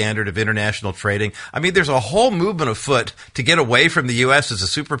gold standard of international trading. I mean, there's a whole movement afoot to get away from the U.S. as a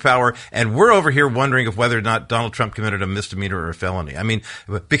superpower, and we're over here wondering if whether or not Donald Trump committed a misdemeanor or a felony. I mean,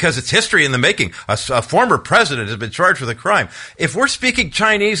 because it's history in the making. A former president has been charged with a crime. If we're speaking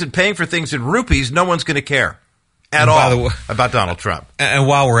Chinese and paying for things in rupees, no one's going to care at all about Donald Trump. And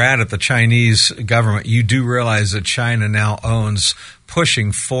while we're at it, the Chinese government, you do realize that China now owns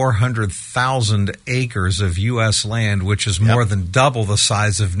pushing 400,000 acres of U.S. land, which is more than double the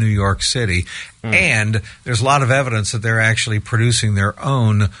size of New York City. And there's a lot of evidence that they're actually producing their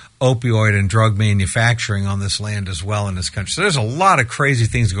own opioid and drug manufacturing on this land as well in this country. So there's a lot of crazy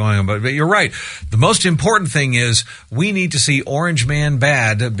things going on. But you're right. The most important thing is we need to see Orange Man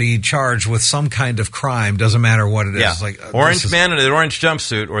Bad be charged with some kind of crime. Doesn't matter what it is. Yeah. Like Orange Man in an orange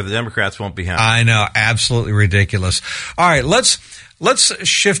jumpsuit, or the Democrats won't be happy. I know. Absolutely ridiculous. All right. Let's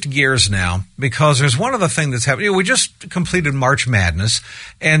shift gears now, because there's one other thing that's happening. We just completed March Madness,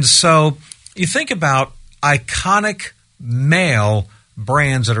 and so you think about iconic male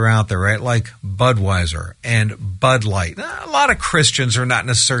brands that are out there, right? Like Budweiser and Bud Light. A lot of Christians are not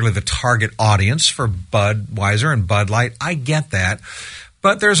necessarily the target audience for Budweiser and Bud Light. I get that.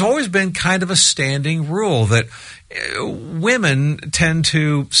 But there's always been kind of a standing rule that women tend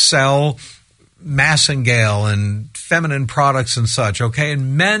to sell Massengale and feminine products and such, okay?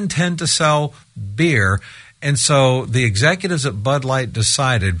 And men tend to sell beer. And so the executives at Bud Light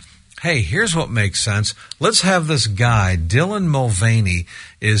decided, hey, here's what makes sense. Let's have this guy, Dylan Mulvaney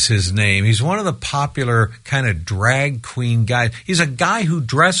is his name. He's one of the popular kind of drag queen guys. He's a guy who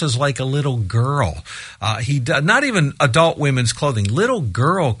dresses like a little girl. He does not even adult women's clothing, little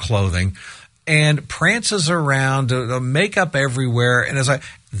girl clothing, and prances around, makeup everywhere. And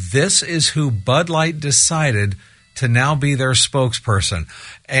this is who Bud Light decided to now be their spokesperson.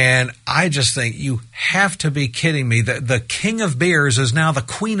 And I just think you have to be kidding me. The king of beers is now the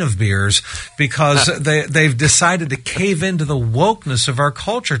queen of beers, because they've decided to cave into the wokeness of our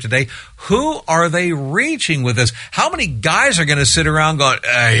culture today. Who are they reaching with this? How many guys are going to sit around going,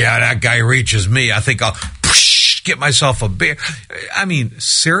 yeah, that guy reaches me. I think I'll get myself a beer. I mean,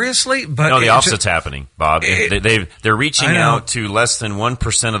 seriously? But no, the opposite's happening, Bob. They're reaching out to less than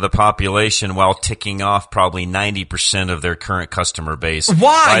 1% of the population while ticking off probably 90% of their current customer base.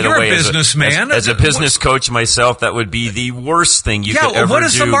 Why? You're a businessman. As a business coach myself, that would be the worst thing you could ever do. What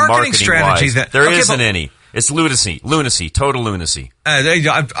is the marketing strategy? There isn't any. It's lunacy, total lunacy.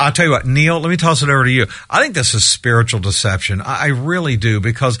 I'll tell you what, Neil, let me toss it over to you. I think this is spiritual deception. I really do,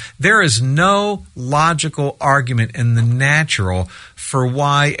 because there is no logical argument in the natural for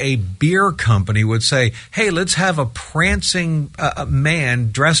why a beer company would say, hey, let's have a prancing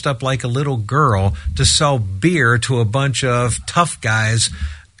man dressed up like a little girl to sell beer to a bunch of tough guys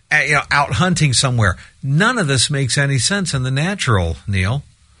out hunting somewhere. None of this makes any sense in the natural, Neil.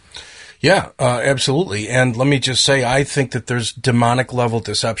 Yeah, absolutely. And let me just say, I think that there's demonic level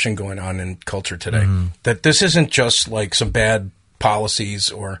deception going on in culture today. Mm-hmm. That this isn't just like some bad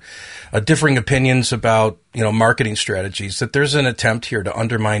policies or differing opinions about, marketing strategies, that there's an attempt here to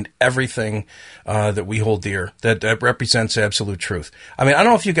undermine everything that we hold dear, that represents absolute truth. I mean, I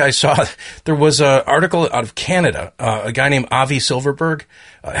don't know if you guys saw, there was an article out of Canada, a guy named Avi Silverberg,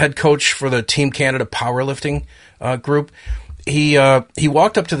 head coach for the Team Canada powerlifting group. He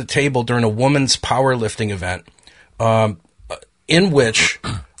walked up to the table during a women's powerlifting event, in which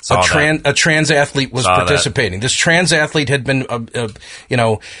a trans athlete was participating. This trans athlete had been,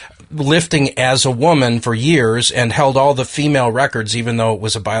 lifting as a woman for years and held all the female records, even though it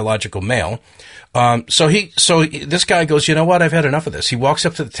was a biological male. So this guy goes, you know what? I've had enough of this. He walks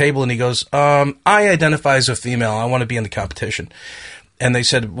up to the table and he goes, I identify as a female. I want to be in the competition. And they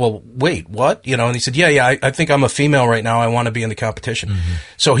said, well, wait, what? And he said, yeah, I think I'm a female right now. I want to be in the competition. Mm-hmm.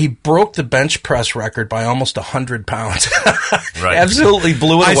 So he broke the bench press record by almost 100 pounds. Right. Absolutely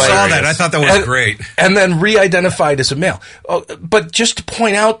blew it away. I saw that. I thought that was great. And then re-identified as a male. But just to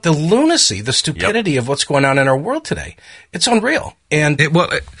point out the lunacy, the stupidity of what's going on in our world today. It's unreal. And it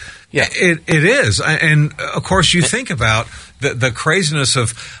is. And, of course, you think about the craziness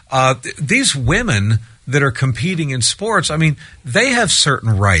of these women that are competing in sports. I mean, they have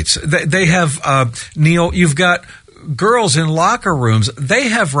certain rights. They have, Neil, you've got girls in locker rooms. They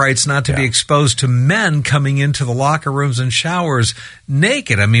have rights not to be exposed to men coming into the locker rooms and showers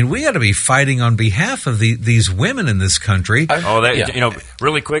naked. I mean, we got to be fighting on behalf of these women in this country.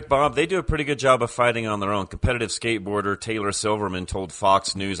 Really quick, Bob, they do a pretty good job of fighting on their own. Competitive skateboarder Taylor Silverman told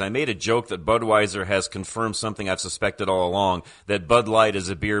Fox News, I made a joke that Budweiser has confirmed something I've suspected all along, that Bud Light is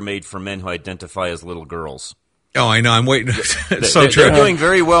a beer made for men who identify as little girls. Oh, I know. I'm waiting. So true. They're doing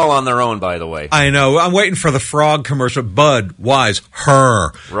very well on their own, by the way. I know. I'm waiting for the frog commercial. Bud, Wise,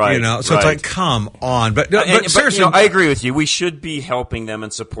 her. Right. So it's like, come on. But seriously, I agree with you. We should be helping them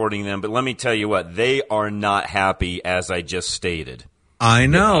and supporting them. But let me tell you what, they are not happy, as I just stated. I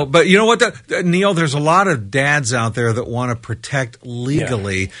know. But you know what, Neil, there's a lot of dads out there that want to protect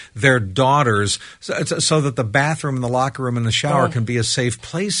legally their daughters so that the bathroom and the locker room and the shower can be a safe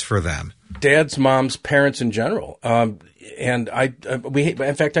place for them. Dads, moms, parents in general. And in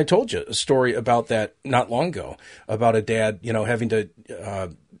fact, I told you a story about that not long ago, about a dad, having to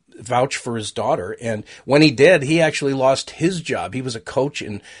vouch for his daughter. And when he did, he actually lost his job. He was a coach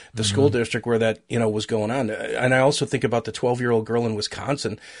in the school district where that, was going on. And I also think about the 12-year-old girl in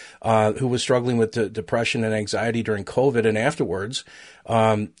Wisconsin who was struggling with depression and anxiety during COVID, and afterwards,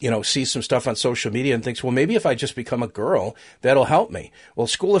 sees some stuff on social media and thinks, well, maybe if I just become a girl, that'll help me. Well,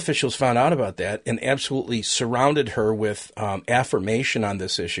 school officials found out about that and absolutely surrounded her with affirmation on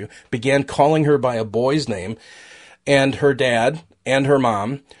this issue, began calling her by a boy's name, and her dad and her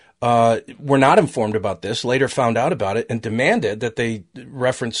mom were not informed about this, later found out about it, and demanded that they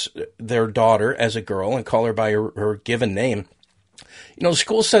reference their daughter as a girl and call her by her given name. The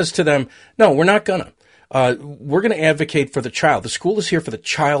school says to them, no, we're not going to. We're going to advocate for the child. The school is here for the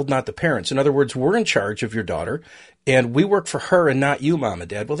child, not the parents. In other words, we're in charge of your daughter, and we work for her and not you, Mom and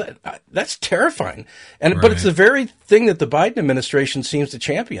Dad. Well, that's terrifying. But it's the very thing that the Biden administration seems to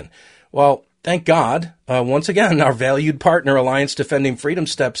champion. Well, thank God, once again, our valued partner, Alliance Defending Freedom,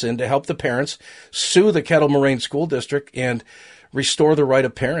 steps in to help the parents sue the Kettle Moraine School District and restore the right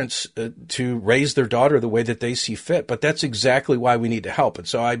of parents to raise their daughter the way that they see fit. But that's exactly why we need to help. And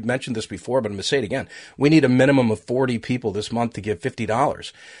so I mentioned this before, but I'm going to say it again. We need a minimum of 40 people this month to give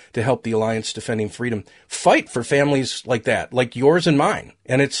 $50 to help the Alliance Defending Freedom fight for families like that, like yours and mine.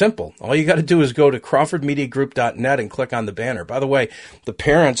 And it's simple. All you got to do is go to crawfordmediagroup.net and click on the banner. By the way, the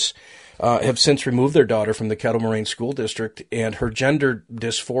parents have since removed their daughter from the Kettle Moraine School District, and her gender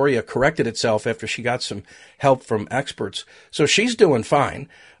dysphoria corrected itself after she got some help from experts. So she's doing fine.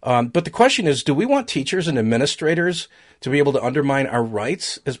 But the question is, do we want teachers and administrators to be able to undermine our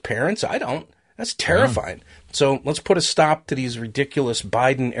rights as parents? I don't. That's terrifying. Yeah. So let's put a stop to these ridiculous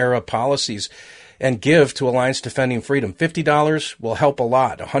Biden-era policies and give to Alliance Defending Freedom. $50 will help a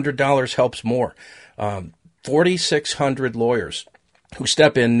lot. $100 helps more. 4,600 lawyers who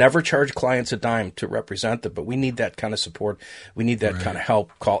step in, never charge clients a dime to represent them. But we need that kind of support. We need that kind of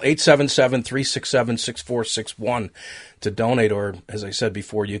help. Call 877-367-6461 to donate. Or, as I said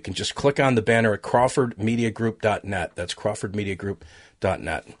before, you can just click on the banner at crawfordmediagroup.net. That's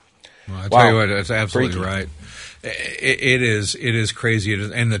crawfordmediagroup.net. Well, I'll tell you what, that's absolutely right. It is crazy.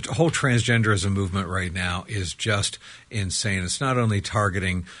 And the whole transgenderism movement right now is just insane. It's not only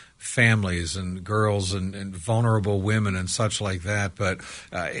targeting families and girls and vulnerable women and such like that, but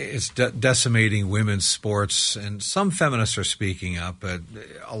it's decimating women's sports. And some feminists are speaking up, but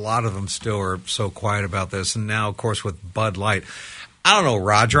a lot of them still are so quiet about this. And now, of course, with Bud Light, I don't know,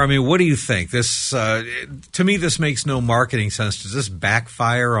 Roger. I mean, what do you think? This, to me, this makes no marketing sense. Does this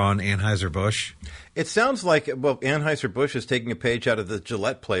backfire on Anheuser-Busch? It sounds like, well, Anheuser-Busch is taking a page out of the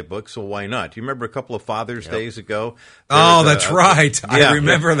Gillette playbook, so why not? Do you remember a couple of Father's Days ago? That's right. I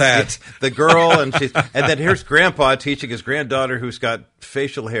remember that. The girl, and then here's Grandpa teaching his granddaughter who's got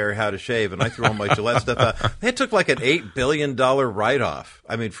facial hair how to shave, and I threw all my Gillette stuff out. They took like an $8 billion write-off.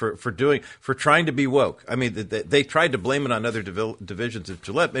 I mean, for trying to be woke. I mean, they tried to blame it on other divisions of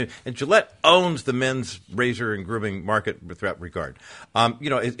Gillette, and Gillette owns the men's razor and grooming market with that regard.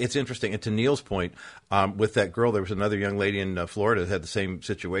 It's interesting. And to Neil's point, with that girl, there was another young lady in Florida that had the same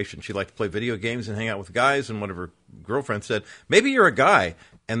situation. She liked to play video games and hang out with guys, and one of her girlfriends said, maybe you're a guy,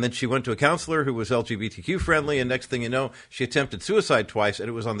 And then she went to a counselor who was LGBTQ friendly, and next thing you know, she attempted suicide twice, and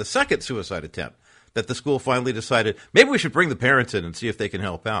it was on the second suicide attempt that the school finally decided, maybe we should bring the parents in and see if they can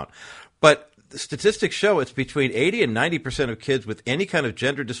help out. But the statistics show it's between 80 and 90% of kids with any kind of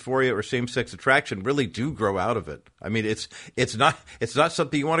gender dysphoria or same-sex attraction really do grow out of it. I mean, it's not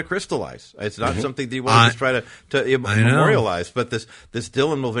something you want to crystallize. It's not something that you want to just try to memorialize. But this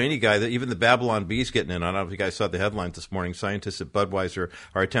Dylan Mulvaney guy, that even the Babylon Bee's getting in on. I don't know if you guys saw the headlines this morning. Scientists at Budweiser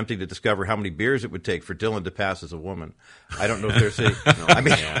are attempting to discover how many beers it would take for Dylan to pass as a woman. I don't know if there's a. I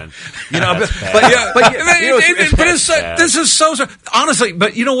mean, you know, this is so honestly.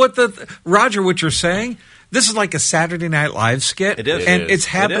 But you know what, Roger, what you're saying, this is like a Saturday Night Live skit. It is. And it's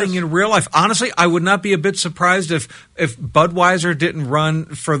happening in real life. Honestly, I would not be a bit surprised if Budweiser didn't run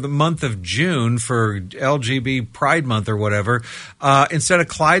for the month of June for LGBT Pride Month or whatever, instead of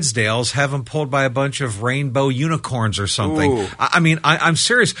Clydesdales, have them pulled by a bunch of rainbow unicorns or something. Ooh. I mean, I'm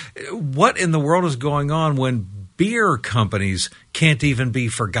serious. What in the world is going on when beer companies can't even be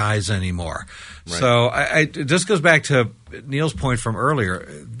for guys anymore? Right. So this goes back to Neil's point from earlier.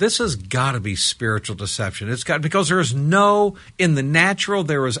 This has got to be spiritual deception. It's got, because there is in the natural,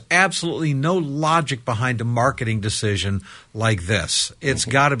 there is absolutely no logic behind a marketing decision like this. It's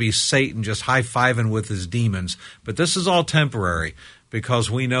got to be Satan just high-fiving with his demons. But this is all temporary, because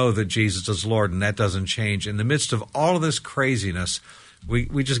we know that Jesus is Lord, and that doesn't change. In the midst of all of this craziness,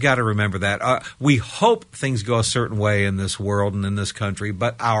 we just got to remember that. We hope things go a certain way in this world and in this country,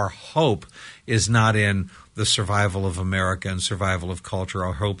 but our hope is not in the survival of America and survival of culture.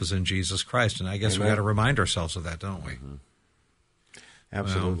 Our hope is in Jesus Christ, and I guess we got to remind ourselves of that, don't we? Mm-hmm.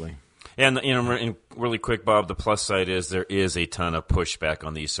 Absolutely. And, and really quick, Bob, the plus side is there is a ton of pushback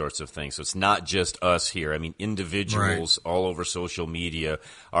on these sorts of things. So it's not just us here. I mean, individuals all over social media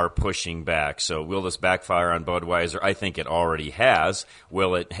are pushing back. So will this backfire on Budweiser? I think it already has.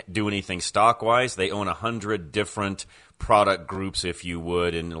 Will it do anything stock-wise? They own 100 different product groups, if you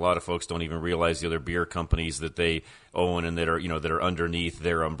would, and a lot of folks don't even realize the other beer companies that they own and that are underneath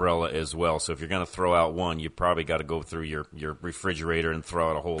their umbrella as well. So if you're going to throw out one, you probably got to go through your refrigerator and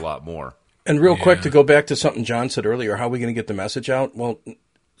throw out a whole lot more. And real quick, to go back to something John said earlier, how are we going to get the message out? Well,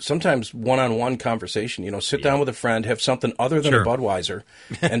 sometimes one-on-one conversation, sit down with a friend, have something other than a Budweiser,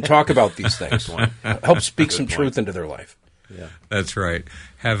 and talk about these things. Help speak some truth into their life. Yeah, that's right.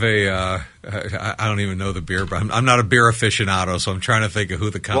 Have I don't even know the beer, but I'm not a beer aficionado, so I'm trying to think of who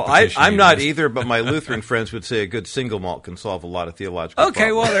the competition I'm not is. either, but my Lutheran friends would say a good single malt can solve a lot of theological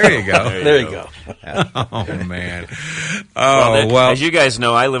problems. Well, there you go. there you go. Oh, man. As you guys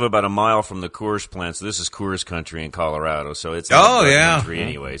know, I live about a mile from the Coors plant, so this is Coors country in Colorado, so it's country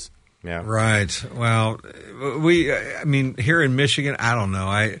anyways. Yeah. Right. Well, here in Michigan, I don't know.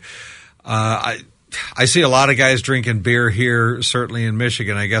 I see a lot of guys drinking beer here, certainly in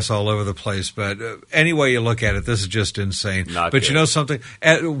Michigan, I guess all over the place. But any way you look at it, this is just insane. But you know something?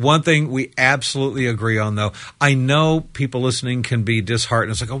 One thing we absolutely agree on, though, I know people listening can be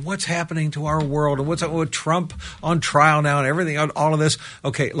disheartened. It's like, oh, what's happening to our world? And what's up with Trump on trial now and everything, all of this?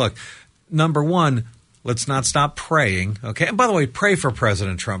 Okay, look, number one, let's not stop praying, okay? And by the way, pray for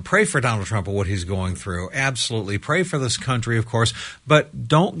President Trump. Pray for Donald Trump and what he's going through. Absolutely. Pray for this country, of course. But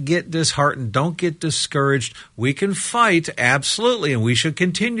don't get disheartened. Don't get discouraged. We can fight, absolutely, and we should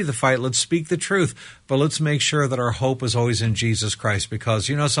continue the fight. Let's speak the truth. But let's make sure that our hope is always in Jesus Christ, because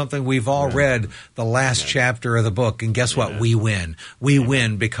you know something? We've all read the last chapter of the book, and guess what? We win. We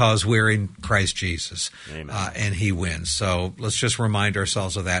win because we're in Christ Jesus, and he wins. So let's just remind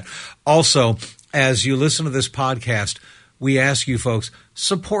ourselves of that. Also, as you listen to this podcast, we ask you folks,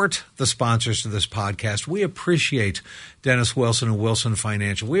 support the sponsors to this podcast. We appreciate Dennis Wilson and Wilson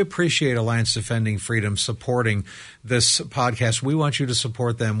Financial. We appreciate Alliance Defending Freedom supporting this podcast. We want you to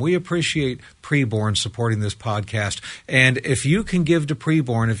support them. We appreciate Preborn supporting this podcast. And if you can give to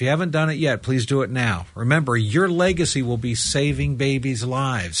Preborn, if you haven't done it yet, please do it now. Remember, your legacy will be saving babies'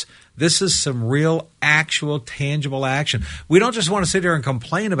 lives. This is some real, actual, tangible action. We don't just want to sit here and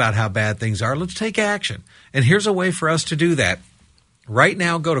complain about how bad things are. Let's take action. And here's a way for us to do that. Right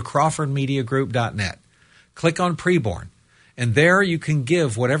now, go to crawfordmediagroup.net. Click on Preborn. And there you can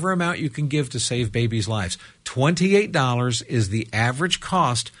give whatever amount you can give to save babies' lives. $28 is the average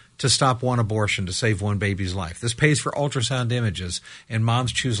cost to stop one abortion, to save one baby's life. This pays for ultrasound images, and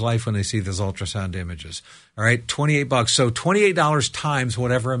moms choose life when they see those ultrasound images. All right, $28. So $28 times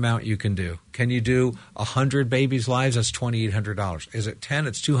whatever amount you can do. Can you do 100 babies' lives? That's $2,800. Is it 10?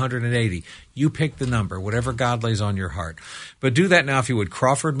 It's $280. You pick the number, whatever God lays on your heart. But do that now if you would.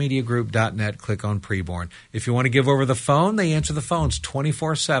 CrawfordMediaGroup.net. Click on Preborn. If you want to give over the phone, they answer the phones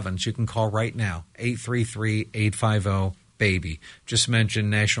 24/7. So you can call right now, 833-850 baby. Just mention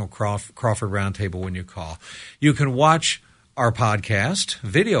National Crawford Roundtable when you call. You can watch our podcast,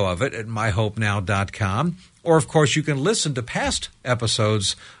 video of it, at myhopenow.com. Or, of course, you can listen to past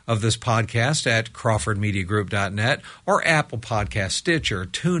episodes of this podcast at crawfordmediagroup.net or Apple Podcast, Stitcher,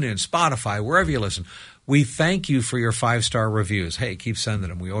 TuneIn, Spotify, wherever you listen. We thank you for your 5-star reviews. Hey, keep sending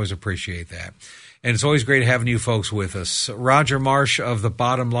them. We always appreciate that. And it's always great having you folks with us. Roger Marsh of The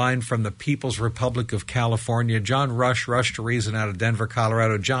Bottom Line from the People's Republic of California. John Rush to Reason out of Denver,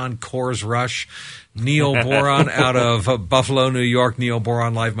 Colorado. John Coors Rush. Neil Boron out of Buffalo, New York. Neil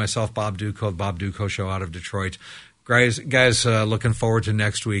Boron Live. Myself, Bob Duco, The Bob Duco Show out of Detroit. Guys, looking forward to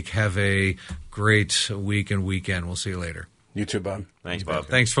next week. Have a great week and weekend. We'll see you later. You too, Bob. Thanks, Bob.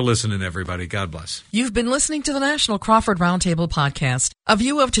 Thanks for listening, everybody. God bless. You've been listening to the National Crawford Roundtable podcast, a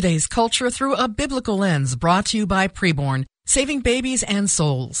view of today's culture through a biblical lens, brought to you by Preborn, saving babies and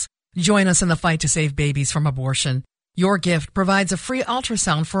souls. Join us in the fight to save babies from abortion. Your gift provides a free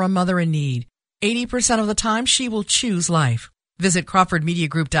ultrasound for a mother in need. 80% of the time, she will choose life. Visit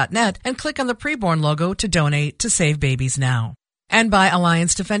crawfordmediagroup.net and click on the Preborn logo to donate to Save Babies Now. And by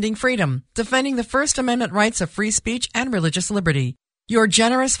Alliance Defending Freedom, defending the First Amendment rights of free speech and religious liberty. Your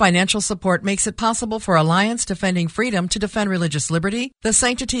generous financial support makes it possible for Alliance Defending Freedom to defend religious liberty, the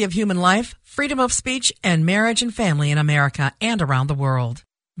sanctity of human life, freedom of speech, and marriage and family in America and around the world.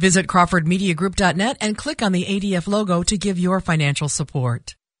 Visit crawfordmediagroup.net and click on the ADF logo to give your financial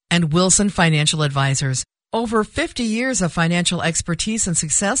support. And Wilson Financial Advisors, over 50 years of financial expertise and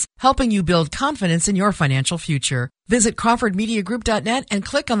success, helping you build confidence in your financial future. Visit crawfordmediagroup.net and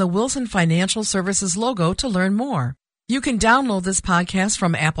click on the Wilson Financial Services logo to learn more. You can download this podcast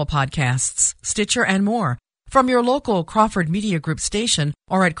from Apple Podcasts, Stitcher, and more, from your local Crawford Media Group station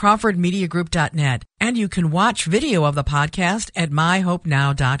or at crawfordmediagroup.net. And you can watch video of the podcast at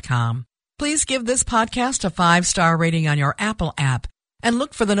myhopenow.com. Please give this podcast a 5-star rating on your Apple app, and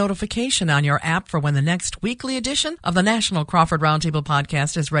look for the notification on your app for when the next weekly edition of the National Crawford Roundtable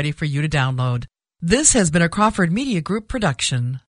podcast is ready for you to download. This has been a Crawford Media Group production.